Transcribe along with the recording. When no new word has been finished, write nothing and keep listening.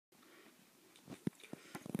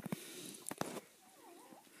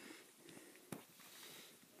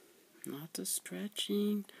Lots of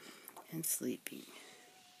stretching and sleeping.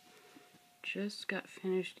 Just got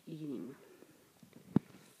finished eating.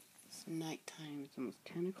 It's nighttime. It's almost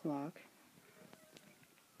 10 o'clock.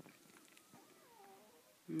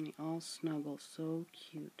 And they all snuggle. So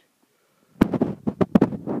cute.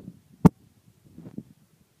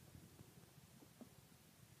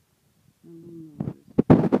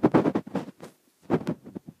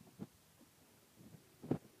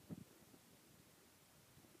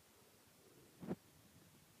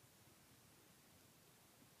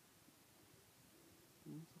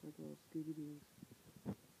 Looks like little Poodie Bears.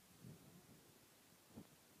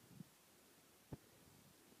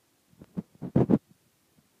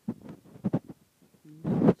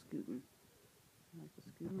 Scooting. I like to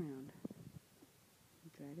scoot around.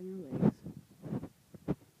 Dragging their legs.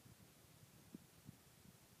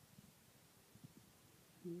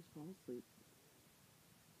 And just fall asleep.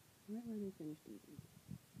 Right when they finished eating.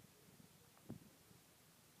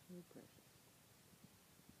 So precious.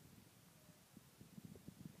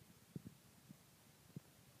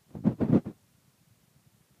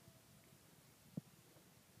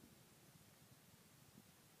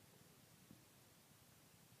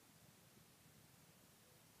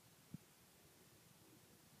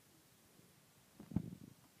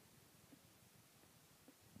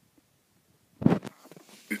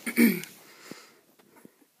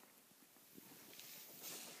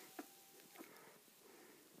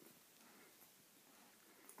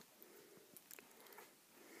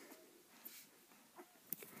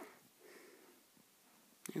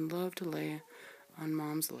 I love to lay on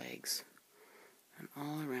Mom's legs and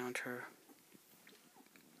all around her.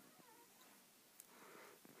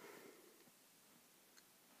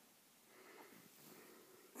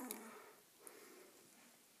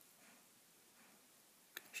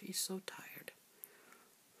 She's so tired.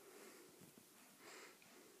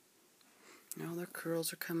 Now their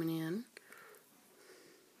curls are coming in.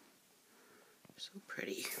 So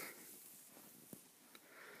pretty.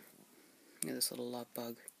 Look at this little love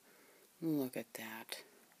bug. Look at that.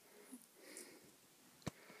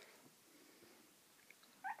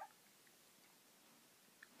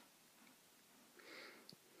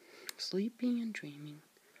 Sleeping and dreaming.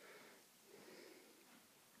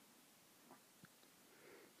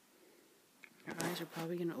 Their eyes are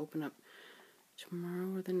probably going to open up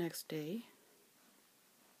tomorrow or the next day.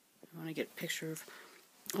 I want to get a picture of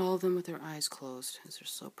all of them with their eyes closed, because they're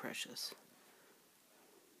so precious.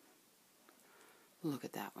 Look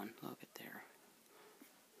at that one. Look at there.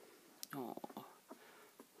 Oh.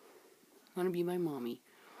 Want to be my mommy.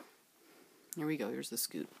 Here we go. Here's the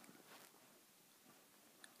scoot.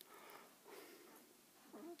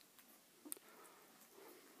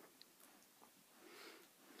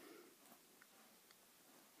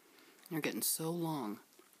 They're getting so long.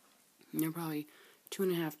 They're probably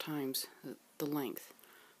 2.5 times the length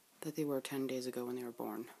that they were 10 days ago when they were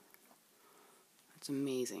born. It's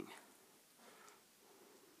amazing.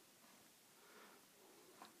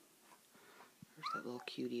 There's that little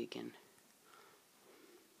cutie again.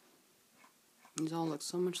 These all look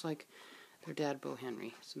so much like their dad, Bo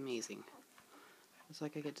Henry. It's amazing. It's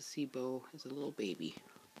like I get to see Bo as a little baby.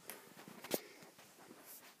 Let's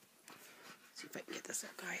see if I can get this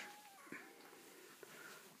little guy.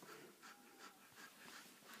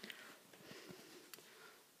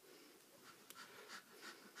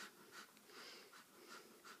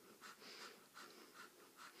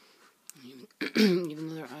 Even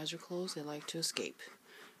though their eyes are closed, they like to escape.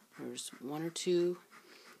 There's one or two,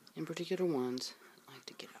 in particular ones, that like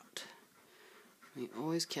to get out. We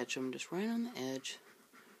always catch them just right on the edge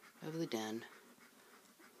of the den.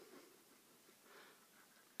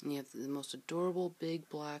 And you have the most adorable big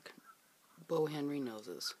black Bo Henry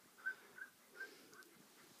noses.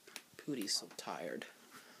 Poodie's so tired.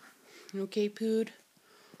 You okay, Pood?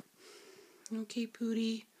 You okay,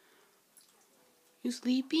 Poodie? You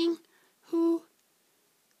sleeping? Who?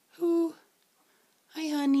 Who? Hi,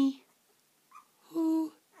 honey.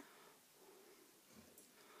 Who?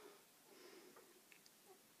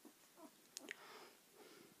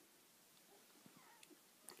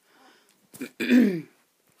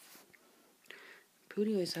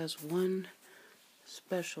 Poodie always has one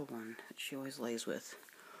special one that she always lays with.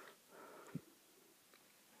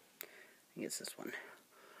 I think it's this one.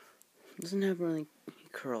 Doesn't have really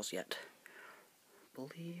curls yet. I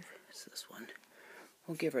believe it's this one.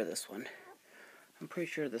 We'll give her this one. I'm pretty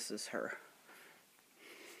sure this is her.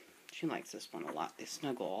 She likes this one a lot. They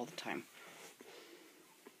snuggle all the time.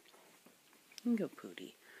 You can go,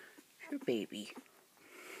 Poodie. Your baby.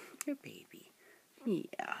 Your baby.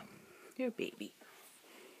 Yeah. Your baby.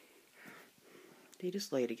 They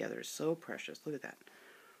just lay together. It's so precious. Look at that.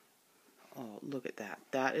 Oh, look at that.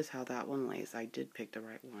 That is how that one lays. I did pick the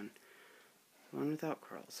right one. One without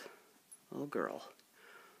curls. Little girl.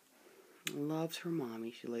 Loves her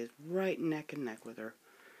mommy. She lays right neck and neck with her.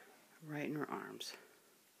 Right in her arms.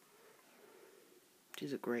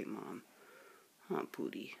 She's a great mom. Huh,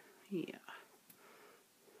 Poodie? Yeah.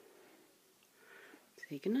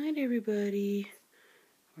 Say goodnight, everybody.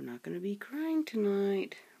 We're not going to be crying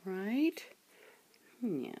tonight, right?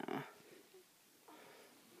 Yeah.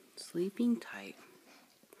 Sleeping tight.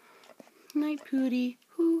 Night, Poodie.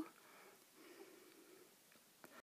 Whoo.